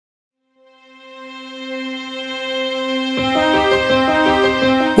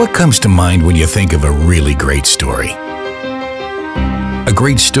What comes to mind when you think of a really great story? A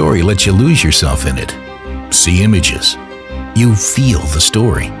great story lets you lose yourself in it, see images. You feel the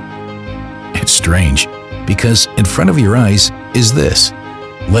story. It's strange, because in front of your eyes is this: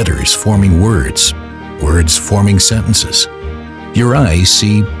 letters forming words, words forming sentences. Your eyes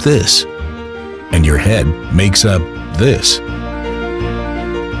see this, and your head makes up this.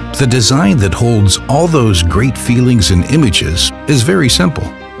 The design that holds all those great feelings and images is very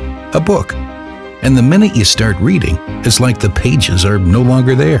simple: a book. And the minute you start reading, it's like the pages are no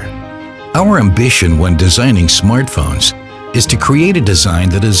longer there. Our ambition when designing smartphones is to create a design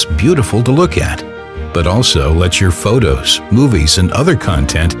that is beautiful to look at, but also lets your photos, movies, and other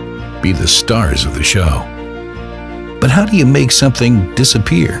content be the stars of the show. But how do you make something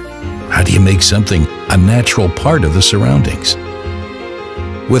disappear? How do you make something a natural part of the surroundings?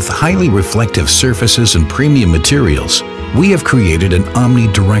 With highly reflective surfaces and premium materials, we have created an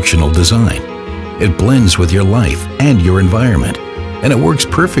omnidirectional design. It blends with your life and your environment, and it works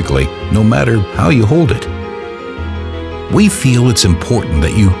perfectly no matter how you hold it. We feel it's important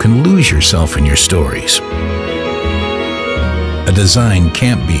that you can lose yourself in your stories. A design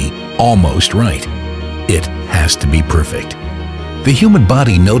can't be almost right. It has to be perfect. The human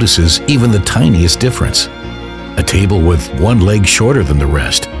body notices even the tiniest difference. A table with one leg shorter than the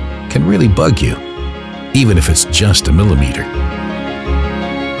rest can really bug you, even if it's just a millimeter.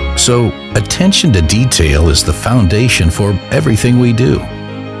 So, attention to detail is the foundation for everything we do.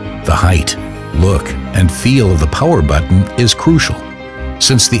 The height, look, and feel of the power button is crucial,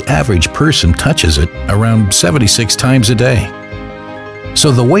 since the average person touches it around 76 times a day.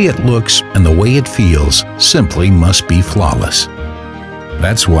 So the way it looks and the way it feels simply must be flawless.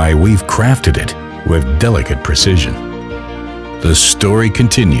 That's why we've crafted it with delicate precision. The story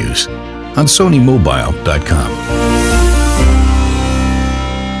continues on SonyMobile.com.